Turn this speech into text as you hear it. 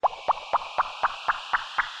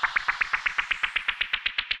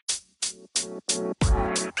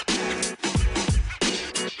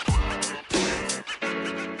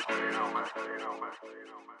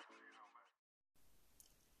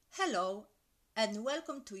Hello, and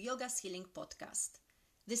welcome to Yoga's Healing Podcast.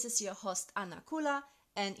 This is your host Anna Kula,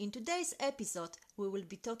 and in today's episode, we will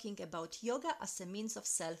be talking about yoga as a means of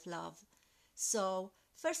self-love. So,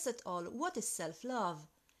 first of all, what is self-love?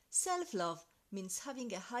 Self-love means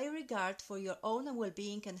having a high regard for your own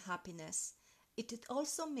well-being and happiness. It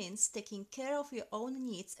also means taking care of your own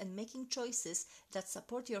needs and making choices that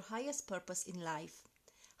support your highest purpose in life.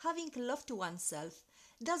 Having love to oneself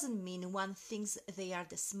doesn't mean one thinks they are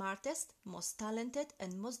the smartest, most talented,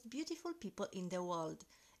 and most beautiful people in the world.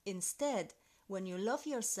 Instead, when you love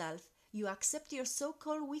yourself, you accept your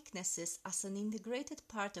so-called weaknesses as an integrated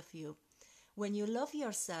part of you. When you love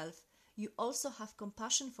yourself, you also have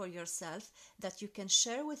compassion for yourself that you can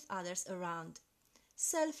share with others around.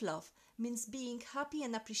 Self-love means being happy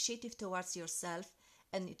and appreciative towards yourself,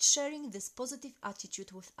 and it's sharing this positive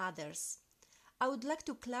attitude with others. I would like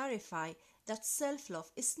to clarify that self-love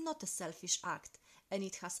is not a selfish act, and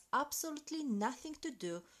it has absolutely nothing to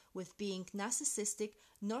do with being narcissistic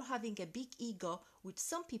nor having a big ego, which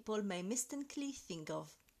some people may mistakenly think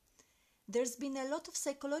of. There's been a lot of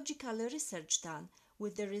psychological research done,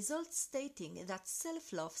 with the results stating that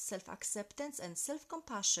self-love, self-acceptance, and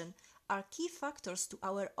self-compassion are key factors to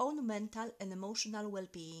our own mental and emotional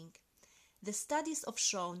well-being. The studies have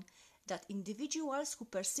shown that individuals who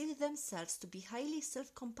perceive themselves to be highly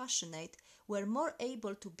self-compassionate were more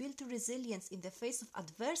able to build resilience in the face of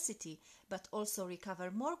adversity, but also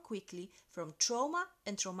recover more quickly from trauma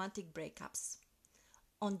and traumatic breakups.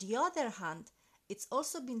 On the other hand, it's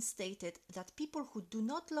also been stated that people who do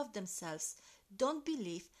not love themselves don't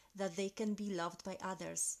believe that they can be loved by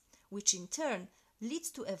others, which in turn leads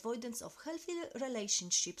to avoidance of healthy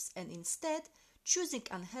relationships and instead choosing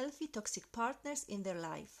unhealthy toxic partners in their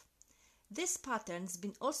life. This pattern has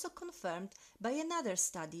been also confirmed by another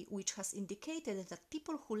study which has indicated that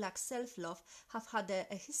people who lack self-love have had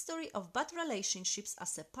a history of bad relationships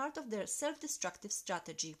as a part of their self-destructive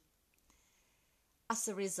strategy. As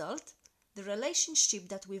a result, the relationship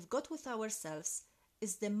that we've got with ourselves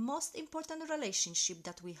is the most important relationship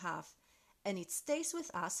that we have, and it stays with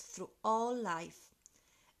us through all life.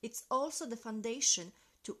 It's also the foundation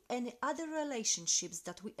to any other relationships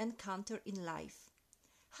that we encounter in life.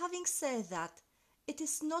 Having said that, it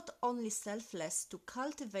is not only selfless to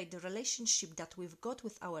cultivate the relationship that we've got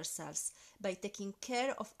with ourselves by taking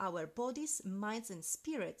care of our bodies, minds, and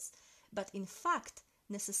spirits, but in fact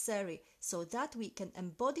necessary so that we can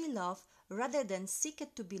embody love rather than seek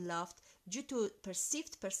it to be loved due to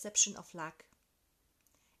perceived perception of lack.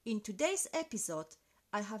 In today's episode,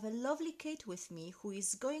 I have a lovely Kate with me who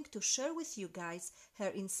is going to share with you guys her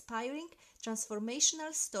inspiring,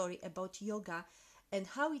 transformational story about yoga and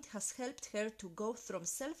how it has helped her to go from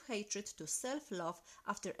self-hatred to self-love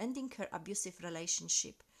after ending her abusive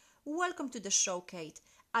relationship. Welcome to the show, Kate.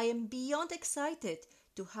 I am beyond excited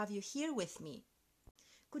to have you here with me.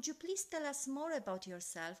 Could you please tell us more about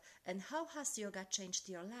yourself and how has yoga changed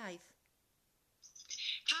your life?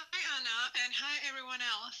 Hi Anna, and hi everyone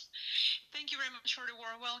else. Thank you very much for the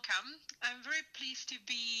warm welcome. I'm very pleased to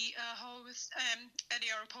be a host at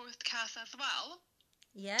your podcast as well.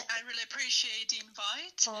 Yeah. I really appreciate the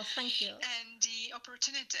invite. Oh, thank you. And the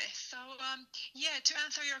opportunity. So, to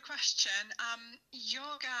answer your question,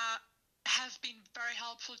 yoga has been very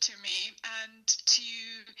helpful to me, and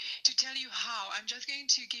to tell you how, I'm just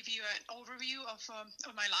going to give you an overview of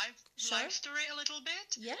my life story a little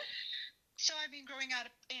bit. Yeah. So I've been growing up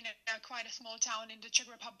in quite a small town in the Czech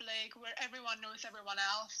Republic where everyone knows everyone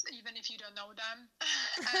else, even if you don't know them.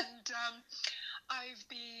 And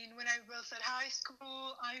when I was at high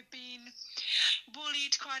school, I've been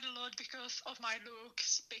bullied quite a lot because of my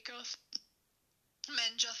looks, because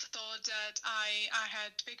men just thought that I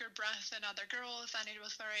had bigger breasts than other girls, and it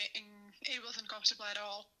wasn't comfortable at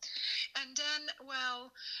all. And then,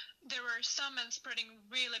 there were some men spreading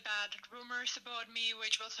really bad rumors about me,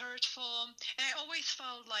 which was hurtful, and I always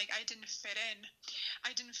felt like I didn't fit in.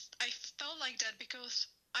 I felt like that because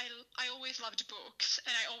I always loved books,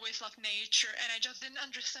 and I always loved nature, and I just didn't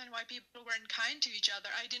understand why people weren't kind to each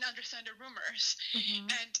other. I didn't understand the rumors.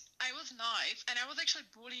 And I was nice, and I was actually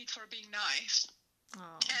bullied for being nice.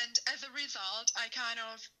 Oh. And as a result, I kind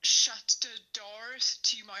of shut the doors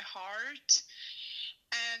to my heart.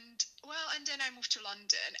 And then I moved to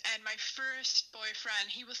London, and my first boyfriend,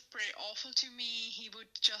 he was pretty awful to me. He would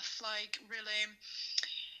just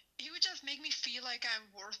make me feel like I'm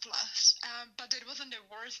worthless. But it wasn't the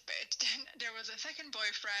worst bit. Then there was a second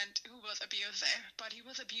boyfriend who was abusive, but he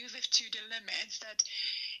was abusive to the limits that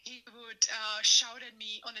he would shout at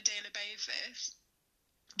me on a daily basis.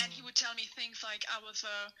 And he would tell me things like I was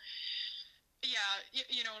a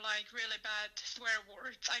like really bad swear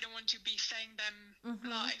words. I don't want to be saying them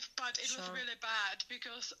live, but it was Sure. really bad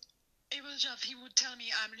because it was just, he would tell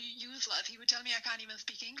me I'm useless. He would tell me I can't even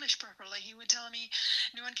speak English properly. He would tell me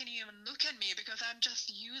no one can even look at me because I'm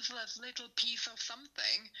just useless little piece of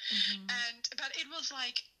something. But it was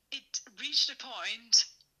like, it reached a point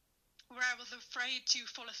where I was afraid to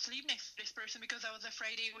fall asleep next to this person because I was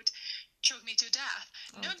afraid he would choke me to death.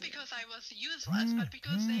 Not dear. because I was useless, but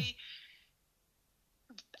because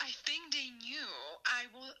I think they knew I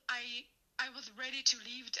was ready to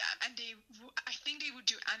leave them, and I think they would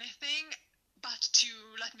do anything but to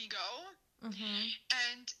let me go.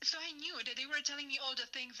 And so I knew that they were telling me all the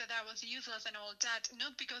things that I was useless and all that,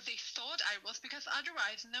 not because they thought I was, because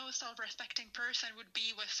otherwise no self-respecting person would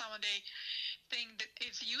be with someone they think that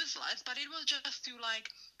is useless, but it was just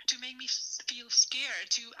to make me feel scared,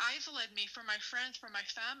 to isolate me from my friends, from my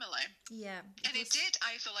family. Yeah. And it did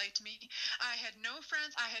isolate me. I had no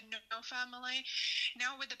friends, I had no family.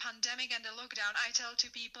 Now with the pandemic and the lockdown, I tell to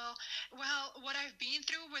people, well, what I've been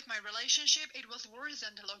through with my relationship, it was worse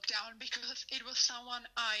than the lockdown because it was someone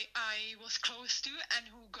I was close to and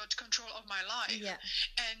who got control of my life. Yeah.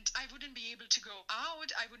 And I wouldn't be able to go out,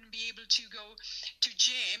 I wouldn't be able to go to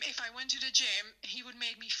gym. If I went to the gym, he would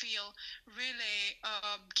make me feel really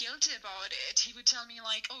guilty about it. He would tell me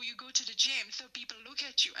like, oh, you go to the gym so people look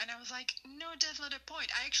at you. And I was like, no, that's not the point.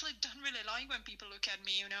 I actually don't really like when people look at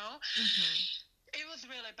me, It was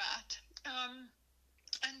really bad.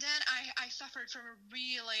 And then I suffered from a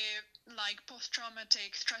really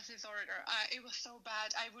post-traumatic stress disorder. It was so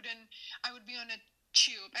bad. I would be on a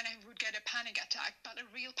tube and I would get a panic attack, but a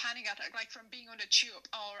real panic attack, like from being on the tube.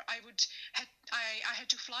 Or I had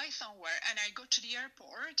to fly somewhere and I got to the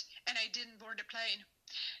airport and I didn't board the plane.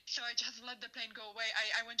 So I just let the plane go away.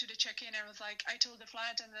 I went to the check-in and I was like, I told the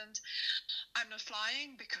flight attendant I'm not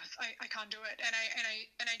flying because I can't do it.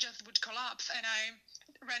 And I just would collapse and I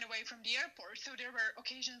ran away from the airport. So there were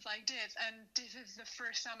occasions like this, and this is the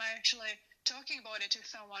first time I actually talking about it to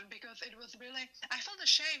someone because it was really, I felt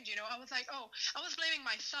ashamed, I was like, oh, I was blaming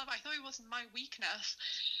myself. I thought it was my weakness.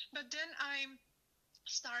 But then I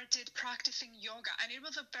started practicing yoga and it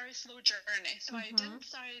was a very slow journey. So I didn't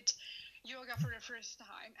start yoga for the first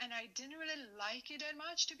time and I didn't really like it that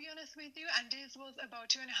much, to be honest with you, and this was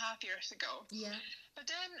about 2.5 years ago. Yeah. But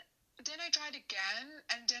then I tried again,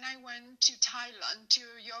 and then I went to Thailand to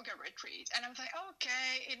a yoga retreat, and I was like,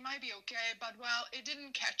 okay, it might be okay, but well, it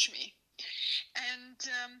didn't catch me. And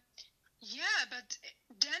but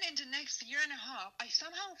then in the next year and a half, I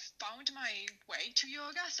somehow found my way to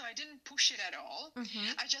yoga, so I didn't push it at all.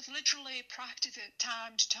 I just literally practiced it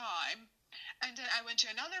time to time. And then I went to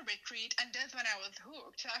another retreat, and that's when I was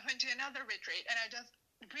hooked. So I went to another retreat, and I just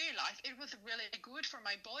realized it was really good for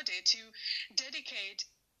my body to dedicate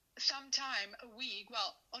some time a week.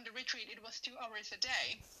 Well, on the retreat, it was 2 hours a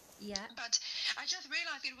day. Yeah. But I just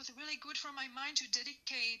realized it was really good for my mind to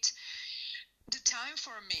dedicate the time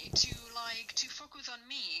for me to focus on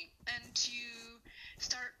me and to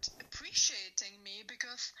start appreciating me,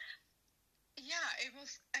 because it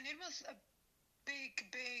was a big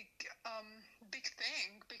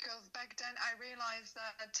thing, because back then I realized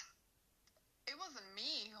that it wasn't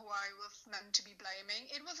me who I was meant to be blaming.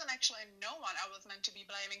 It wasn't actually no one I was meant to be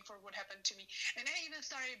blaming for what happened to me. And I even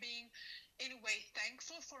started being, in a way,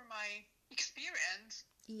 thankful for my experience.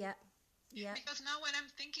 Yeah. Yeah. Because now when I'm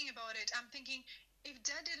thinking about it, I'm thinking, if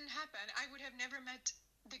that didn't happen, I would have never met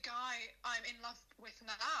the guy I'm in love with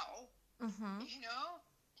now.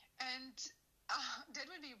 And that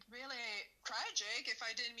would be really tragic if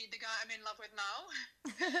I didn't meet the guy I'm in love with now.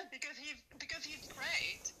 because he's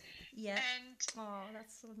great. Yeah. And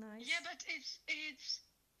that's so nice. Yeah, but it's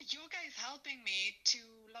yoga is helping me to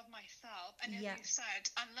love myself. And as you said,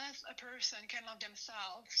 unless a person can love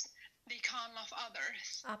themselves, they can't love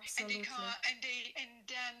others. Absolutely. And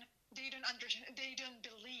then they don't understand. They don't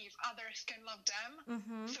believe others can love them.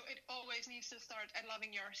 So it always needs to start at loving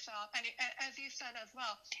yourself. And as you said as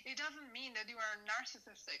well, it doesn't mean that you are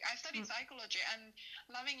narcissistic. I studied psychology, and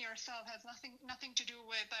loving yourself has nothing to do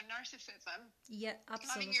with narcissism. Yeah, absolutely.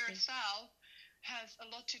 Loving yourself has a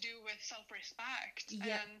lot to do with self-respect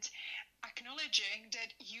and acknowledging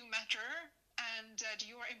that you matter and that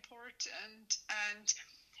you are important. And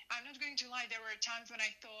I'm not going to lie, there were times when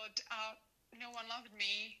I thought no one loved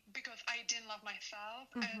me because I didn't love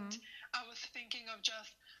myself. And I was thinking of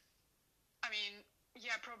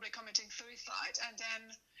probably committing suicide. And then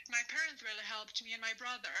my parents really helped me, and my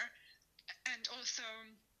brother, and also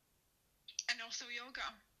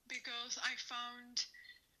yoga, because I found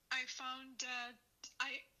that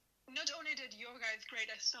not only that yoga is great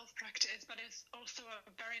as self-practice, but it's also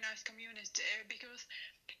a very nice community, because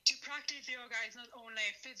to practice yoga is not only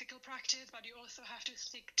a physical practice, but you also have to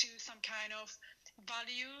stick to some kind of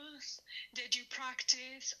values that you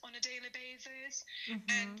practice on a daily basis.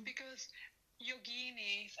 And because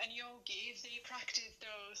yoginis and yogis, they practice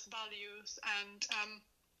those values and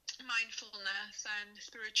mindfulness and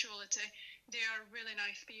spirituality, they are really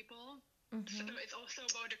nice people. So it's also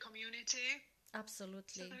about the community.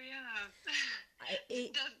 Absolutely. So yeah.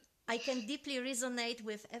 I can deeply resonate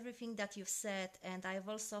with everything that you've said, and I've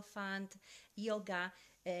also found yoga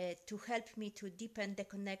to help me to deepen the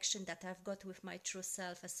connection that I've got with my true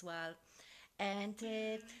self as well. And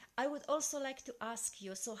I would also like to ask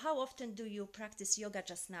you, so how often do you practice yoga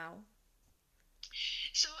just now?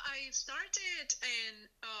 So I started in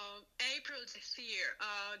April this year,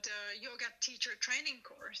 the yoga teacher training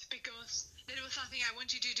course, because it was something I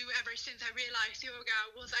wanted to do ever since I realized yoga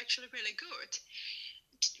was actually really good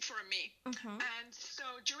for me. And so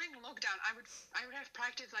during lockdown, I would have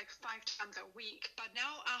practiced like 5 times a week. But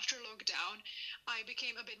now after lockdown, I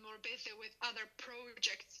became a bit more busy with other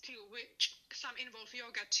projects too, which some involve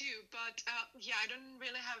yoga too. But yeah, I don't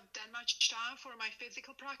really have that much time for my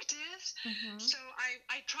physical practice. So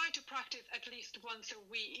I try to practice at least once a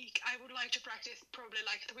week. I would like to practice probably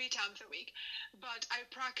like 3 times a week. But I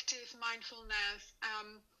practice mindfulness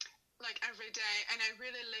like every day, and I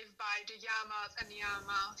really live by the yamas and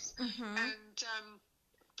niyamas. And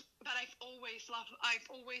but I've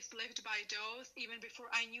always lived by those even before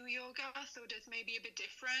I knew yoga. So that's maybe a bit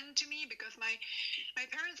different to me, because my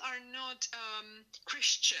parents are not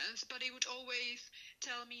Christians, but they would always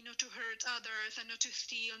tell me not to hurt others and not to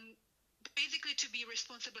steal, basically to be a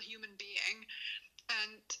responsible human being.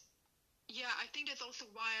 And yeah, I think that's also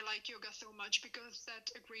why I like yoga so much, because that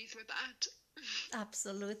agrees with that.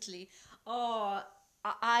 Absolutely. Oh,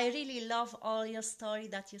 I really love all your story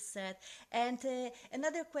that you said. And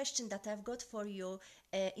another question that I've got for you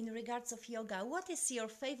in regards of yoga, what is your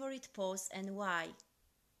favorite pose and why?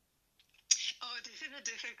 Oh, this is a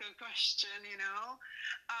difficult question, you know.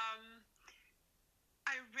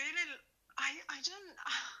 I really, I don't,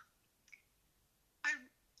 I,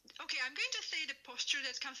 okay, I'm going to say the posture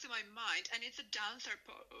that comes to my mind, and it's a dancer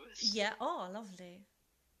pose. Yeah, oh, lovely.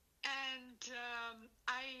 And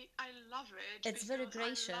I love it. It's very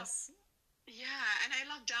gracious. Yeah, and I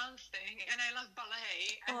love dancing, and I love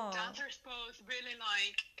ballet, and dancer's pose really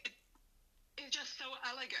like it's just so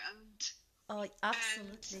elegant. Oh,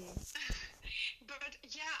 absolutely. But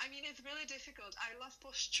yeah, I mean, it's really difficult. I love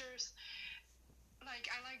postures. Like,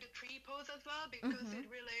 I like the tree pose as well, because it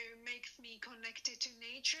really makes me connected to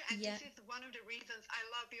nature. And this is one of the reasons I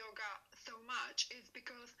love yoga so much, is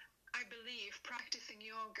because I believe practicing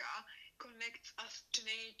yoga connects us to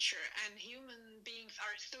nature, and human beings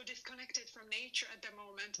are so disconnected from nature at the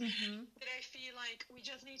moment that I feel like we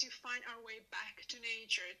just need to find our way back to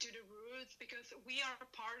nature, to the roots, because we are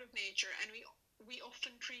a part of nature, and we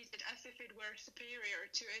often treat it as if it were superior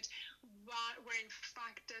to it, where in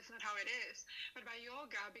fact that's not how it is. But by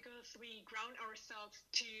yoga, because we ground ourselves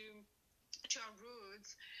to our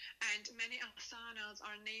roots, and many asanas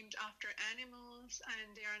are named after animals,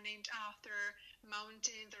 and they are named after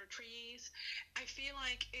mountains or trees, I feel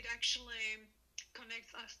like it actually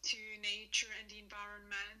connects us to nature and the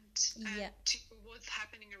environment and to what's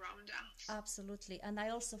happening around us. Absolutely. And I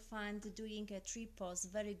also find doing a tree pose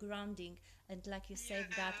very grounding, and like you said,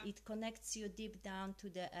 that it connects you deep down to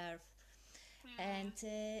the earth. And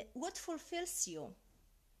what fulfills you?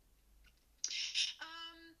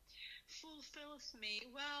 Fulfills me?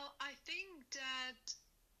 Well, I think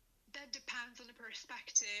that depends on the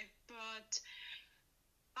perspective, but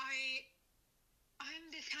I'm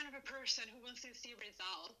this kind of a person who wants to see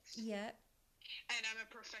results. Yeah. And I'm a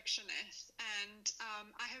perfectionist, and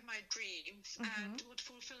I have my dreams, and what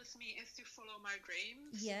fulfills me is to follow my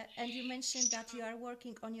dreams. Yeah, and you mentioned that you are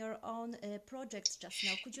working on your own projects just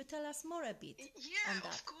now. Could you tell us more a bit on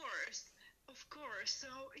that? Of course. So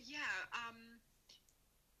yeah,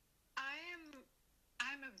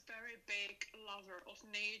 I'm a very big lover of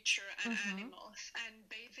nature and animals, and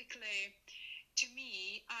basically, to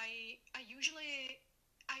me, I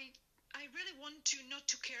really want to not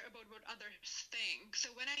to care about what others think.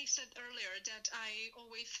 So when I said earlier that I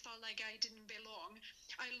always felt like I didn't belong,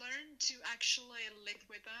 I learned to actually live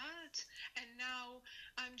with that. And now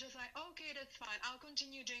I'm just like, okay, that's fine. I'll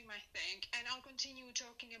continue doing my thing, and I'll continue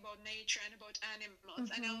talking about nature and about animals,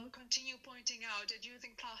 and I'll continue pointing out that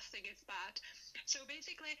using plastic is bad. So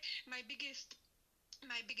basically, my biggest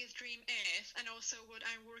dream is, and also what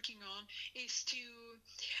I'm working on, is to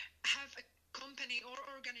have a company or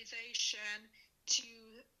organization to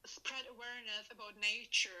spread awareness about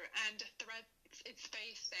nature and the threats it's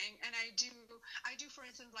facing. And I do, for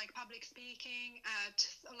instance, like public speaking at,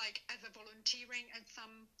 like, as a volunteering at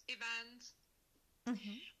some events.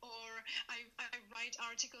 Or I write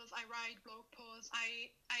articles, I write blog posts.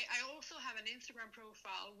 I also have an Instagram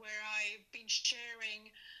profile where I've been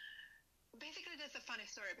sharing. Basically, that's a funny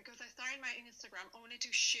story, because I started my Instagram only to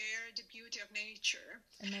share the beauty of nature.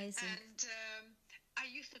 Amazing. And I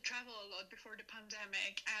used to travel a lot before the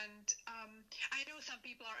pandemic, and I know some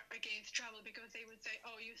people are against travel because they would say,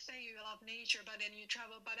 oh, you say you love nature, but then you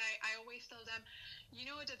travel. But I always tell them, you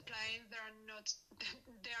know, the planes, they are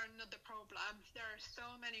not the problem. There are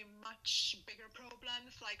so many much bigger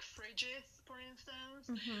problems, like fridges, for instance,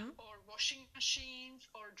 or washing machines,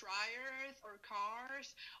 or dryers, or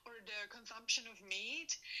cars, or the consumption of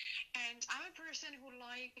meat. And I'm a person who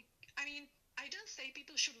I don't say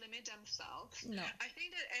people should limit themselves. No. I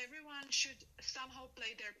think that everyone should somehow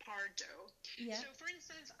play their part, though. Yeah. So, for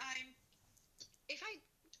instance, I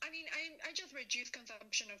just reduce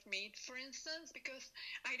consumption of meat, for instance, because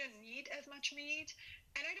I don't need as much meat.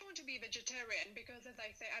 And I don't want to be vegetarian because, as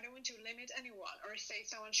I say, I don't want to limit anyone or say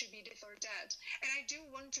someone should be this or that. And I do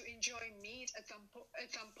want to enjoy meat at some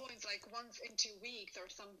points, like once in 2 weeks or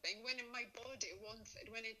something, when my body wants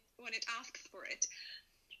it, when it asks for it.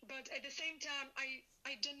 But at the same time, I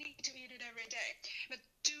don't need to eat it every day. But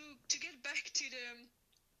to get back to the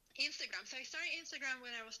Instagram, so I started Instagram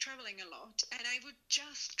when I was traveling a lot, and I would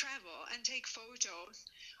just travel and take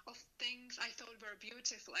photos of things I thought were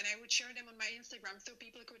beautiful, and I would share them on my Instagram so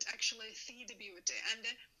people could actually see the beauty, and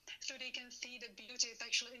so they can see that beauty is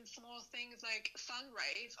actually in small things like sun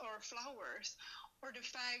rays or flowers, or the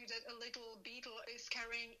fact that a little beetle is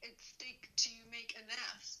carrying its stick to make a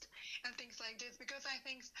nest, and things like this, because I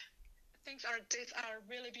think things are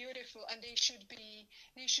really beautiful, and they should be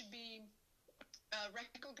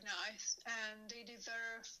recognized, and they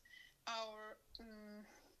deserve our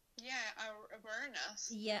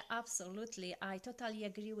awareness. Yeah, absolutely. I totally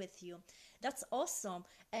agree with you. That's awesome.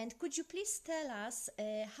 And could you please tell us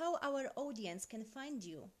how our audience can find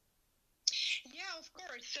you? Yeah, of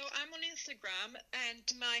course. So I'm on Instagram,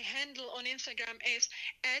 and my handle on Instagram is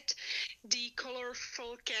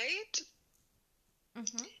 @thecolorfulkate.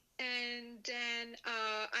 And then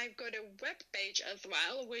I've got a web page as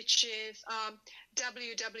well, which is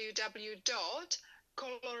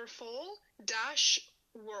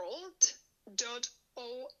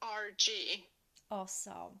www.colorful-world.org.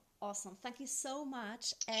 Awesome. Thank you so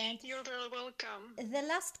much. And you're very welcome. The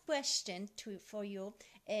last question for you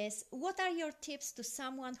is, what are your tips to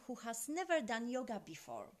someone who has never done yoga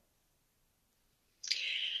before?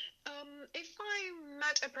 If I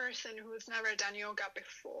met a person who's never done yoga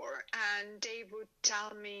before and they would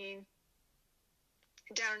tell me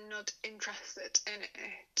they're not interested in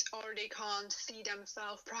it, or they can't see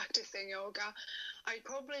themselves practicing yoga, I'd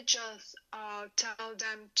probably just tell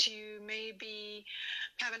them to maybe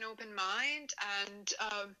have an open mind and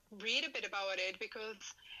read a bit about it,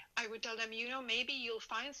 because I would tell them, maybe you'll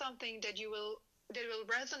find something that will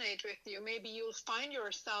resonate with you. Maybe you'll find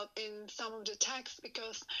yourself in some of the texts,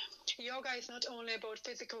 because yoga is not only about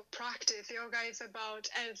physical practice. Yoga is about,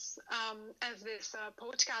 as this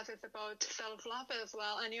podcast is about, self-love as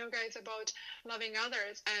well, and yoga is about loving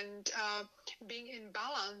others and being in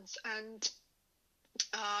balance, and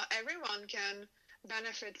everyone can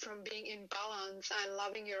benefit from being in balance and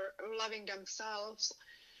loving themselves.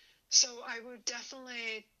 So I would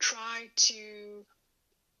definitely try to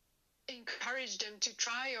encourage them to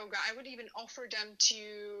try yoga. I would even offer them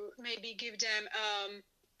to maybe give them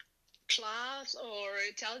class or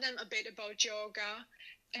tell them a bit about yoga.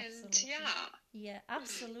 And absolutely.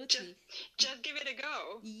 Absolutely. Just give it a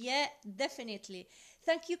go. Yeah, definitely.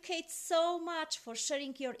 Thank you, Kate, so much for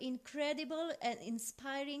sharing your incredible and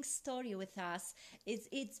inspiring story with us.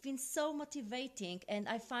 It's been so motivating, and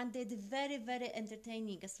I find it very, very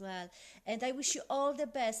entertaining as well. And I wish you all the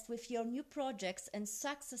best with your new projects and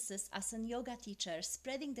successes as a yoga teacher,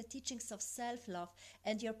 spreading the teachings of self-love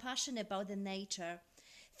and your passion about the nature.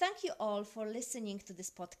 Thank you all for listening to this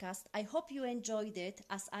podcast. I hope you enjoyed it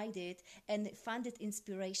as I did and found it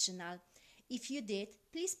inspirational. If you did,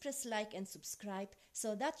 please press like and subscribe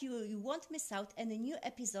so that you won't miss out any new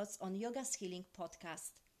episodes on Yoga's Healing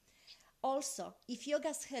Podcast. Also, if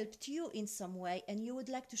yoga's helped you in some way and you would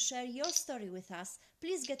like to share your story with us,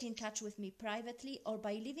 please get in touch with me privately or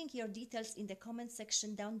by leaving your details in the comment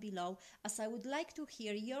section down below, as I would like to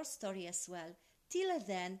hear your story as well. Till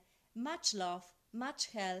then, much love, much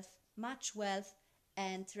health, much wealth,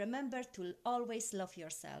 and remember to always love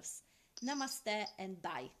yourselves. Namaste and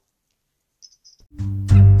bye.